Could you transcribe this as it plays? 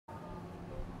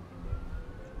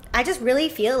I just really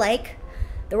feel like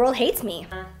the world hates me.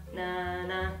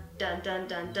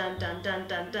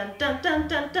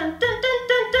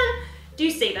 Do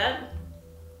you see that?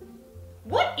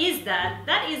 What is that?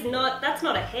 That's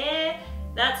not a hair.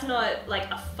 That's not like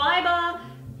a fiber.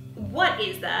 What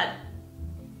is that?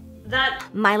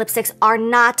 My lipsticks are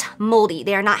not moldy.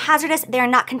 They are not hazardous. They are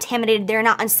not contaminated. They are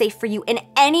not unsafe for you in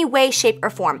any way, shape, or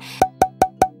form.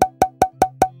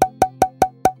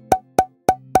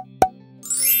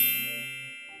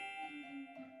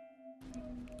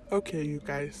 Okay, you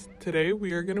guys, today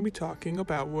we are going to be talking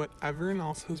about what everyone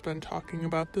else has been talking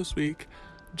about this week,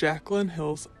 Jaclyn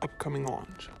Hill's upcoming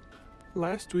launch.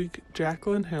 Last week,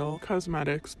 Jaclyn Hill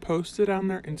Cosmetics posted on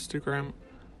their Instagram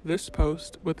this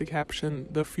post with the caption,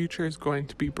 "The future is going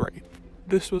to be bright."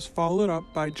 This was followed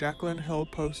up by Jaclyn Hill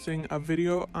posting a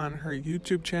video on her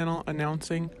YouTube channel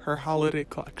announcing her holiday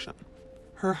collection.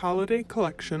 Her holiday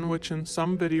collection, which in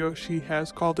some videos she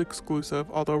has called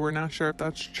exclusive, although we're not sure if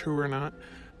that's true or not,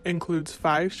 includes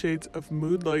 5 shades of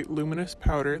Mood Light Luminous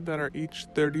Powder that are each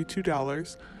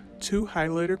 $32, 2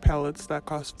 highlighter palettes that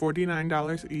cost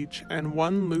 $49 each, and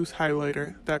 1 loose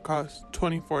highlighter that costs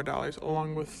 $24,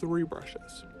 along with 3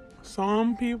 brushes.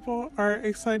 Some people are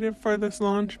excited for this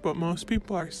launch, but most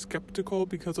people are skeptical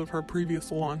because of her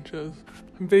previous launches.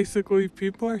 Basically,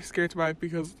 people are scared to buy it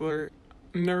because they're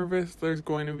nervous there's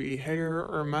going to be hair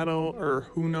or metal or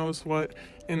who knows what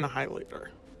in the highlighter.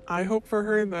 I hope for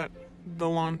her that the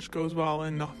launch goes well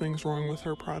and nothing's wrong with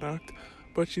her product,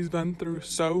 but she's been through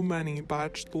so many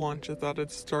botched launches that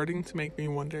it's starting to make me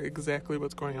wonder exactly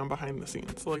what's going on behind the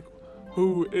scenes. Like,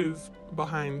 who is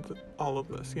behind all of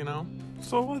this, you know?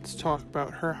 So let's talk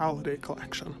about her holiday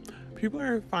collection. People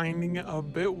are finding it a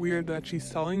bit weird that she's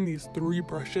selling these 3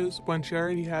 brushes when she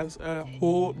already has a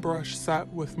whole brush set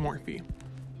with Morphe.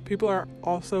 People are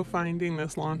also finding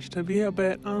this launch to be a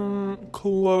bit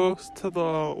close to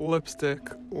the lipstick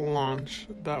launch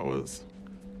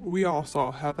we all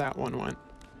saw how that one went.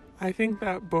 I think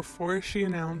that before she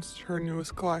announced her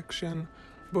newest collection,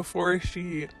 before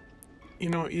she,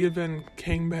 even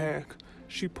came back,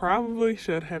 she probably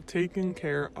should have taken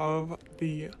care of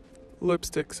the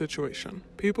lipstick situation.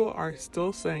 People are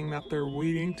still saying that they're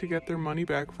waiting to get their money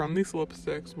back from these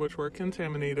lipsticks, which were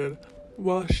contaminated,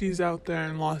 while she's out there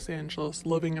in Los Angeles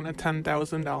living in a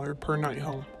 $10,000 per night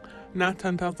home. Not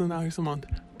 $10,000 a month,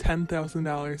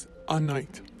 $10,000 a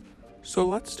night. So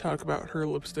let's talk about her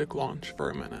lipstick launch for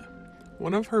a minute.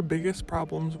 One of her biggest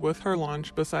problems with her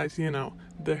launch, besides,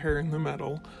 the hair and the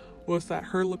metal, was that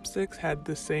her lipsticks had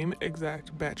the same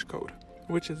exact batch code,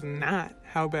 which is not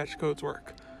how batch codes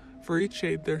work. For each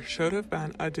shade, there should have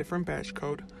been a different batch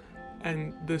code,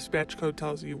 and this batch code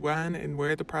tells you when and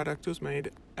where the product was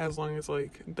made, as long as the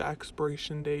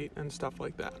expiration date and stuff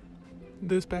like that.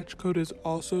 This batch code is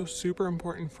also super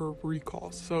important for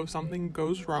recalls, so if something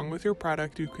goes wrong with your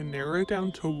product, you can narrow it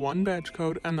down to one batch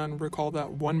code and then recall that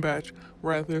one batch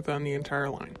rather than the entire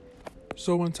line.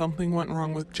 So when something went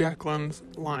wrong with Jaclyn's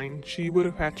line, she would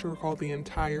have had to recall the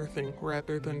entire thing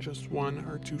rather than just 1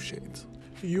 or 2 shades.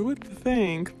 You would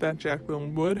think that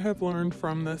Jaclyn would have learned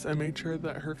from this and made sure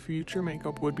that her future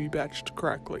makeup would be batched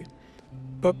correctly.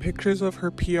 But pictures of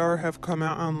her PR have come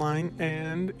out online,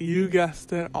 and you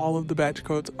guessed it, all of the batch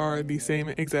codes are the same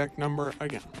exact number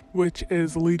again, which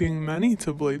is leading many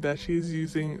to believe that she's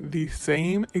using the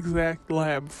same exact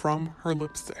lab from her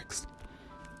lipsticks.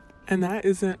 And that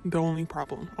isn't the only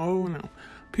problem. Oh no.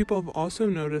 People have also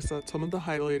noticed that some of the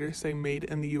highlighters say made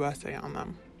in the USA on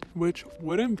them, which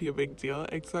wouldn't be a big deal,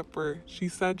 except for she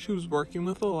said she was working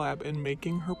with a lab and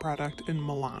making her product in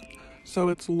Milan. So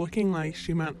it's looking like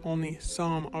she meant only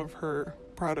some of her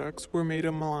products were made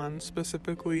in Milan,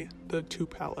 specifically the 2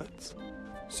 palettes.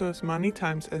 So as many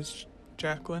times as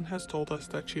Jaclyn has told us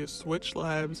that she has switched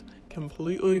labs,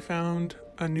 completely found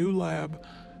a new lab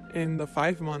in the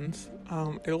 5 months,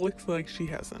 it looks like she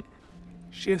hasn't.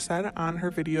 She has said on her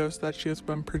videos that she has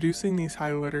been producing these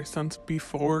highlighters since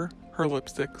before her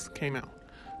lipsticks came out.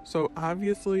 So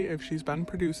obviously, if she's been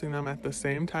producing them at the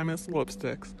same time as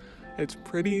lipsticks, it's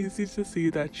pretty easy to see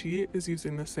that she is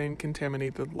using the same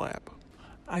contaminated lab.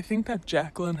 I think that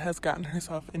Jaclyn has gotten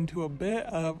herself into a bit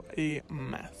of a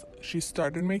mess. She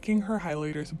started making her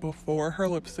highlighters before her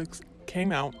lipsticks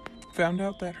came out, found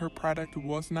out that her product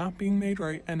was not being made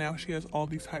right, and now she has all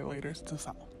these highlighters to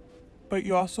sell. But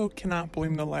you also cannot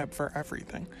blame the lab for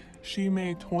everything. She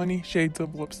made 20 shades of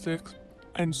lipsticks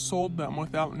and sold them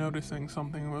without noticing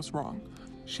something was wrong.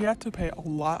 She had to pay a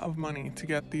lot of money to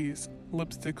get these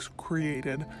lipsticks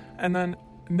created and then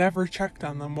never checked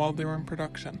on them while they were in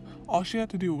production. All she had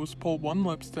to do was pull one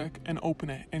lipstick and open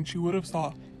it, and she would have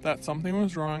saw that something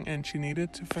was wrong and she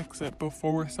needed to fix it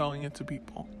before selling it to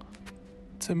people.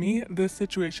 To me, this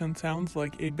situation sounds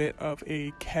like a bit of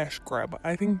a cash grab.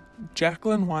 I think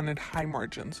Jaclyn wanted high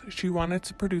margins. She wanted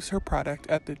to produce her product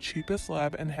at the cheapest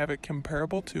lab and have it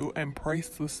comparable to and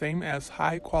priced the same as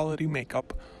high quality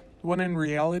makeup, when in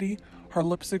reality, her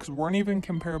lipsticks weren't even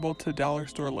comparable to dollar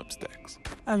store lipsticks.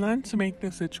 And then to make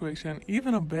this situation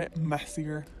even a bit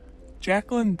messier,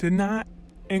 Jaclyn did not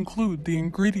include the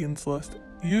ingredients list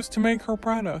used to make her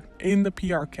product in the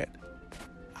PR kit.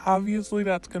 Obviously,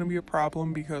 that's going to be a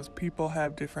problem because people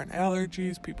have different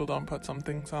allergies, people don't put some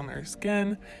things on their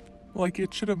skin. Like,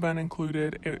 it should have been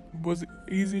included. It was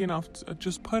easy enough to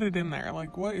just put it in there.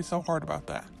 Like, what is so hard about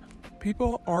that?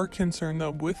 People are concerned though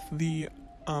with the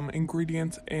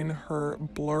ingredients in her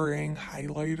blurring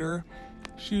highlighter.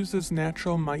 She uses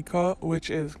natural mica,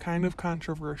 which is kind of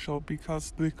controversial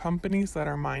because the companies that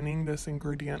are mining this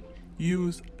ingredient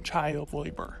use child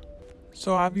labor.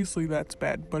 So obviously that's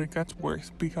bad, but it gets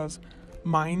worse because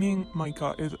mining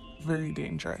mica is very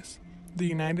dangerous. The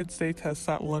United States has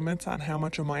set limits on how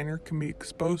much a miner can be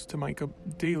exposed to mica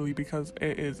daily because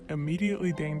it is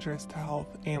immediately dangerous to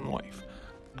health and life.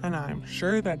 And I'm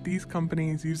sure that these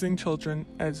companies using children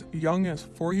as young as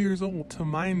 4 years old to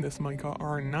mine this mica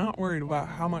are not worried about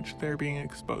how much they're being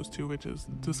exposed to, which is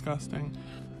disgusting.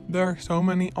 There are so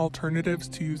many alternatives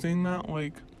to using that,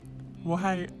 like,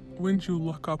 why wouldn't you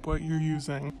look up what you're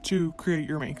using to create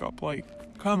your makeup?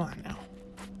 Like, come on now.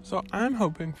 So I'm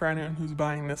hoping for anyone who's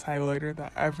buying this highlighter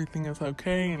that everything is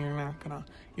okay and you're not gonna,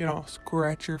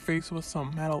 scratch your face with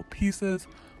some metal pieces,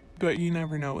 but you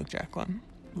never know with Jaclyn.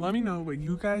 Let me know what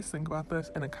you guys think about this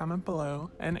in a comment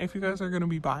below, and if you guys are going to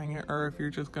be buying it or if you're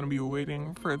just going to be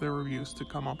waiting for the reviews to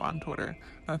come up on Twitter.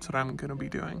 That's what I'm going to be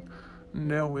doing.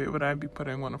 No way would I be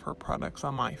putting one of her products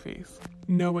on my face,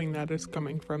 knowing that it's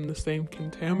coming from the same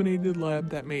contaminated lab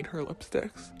that made her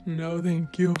lipsticks. No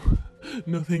thank you.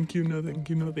 No thank you, no thank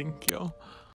you, no thank you.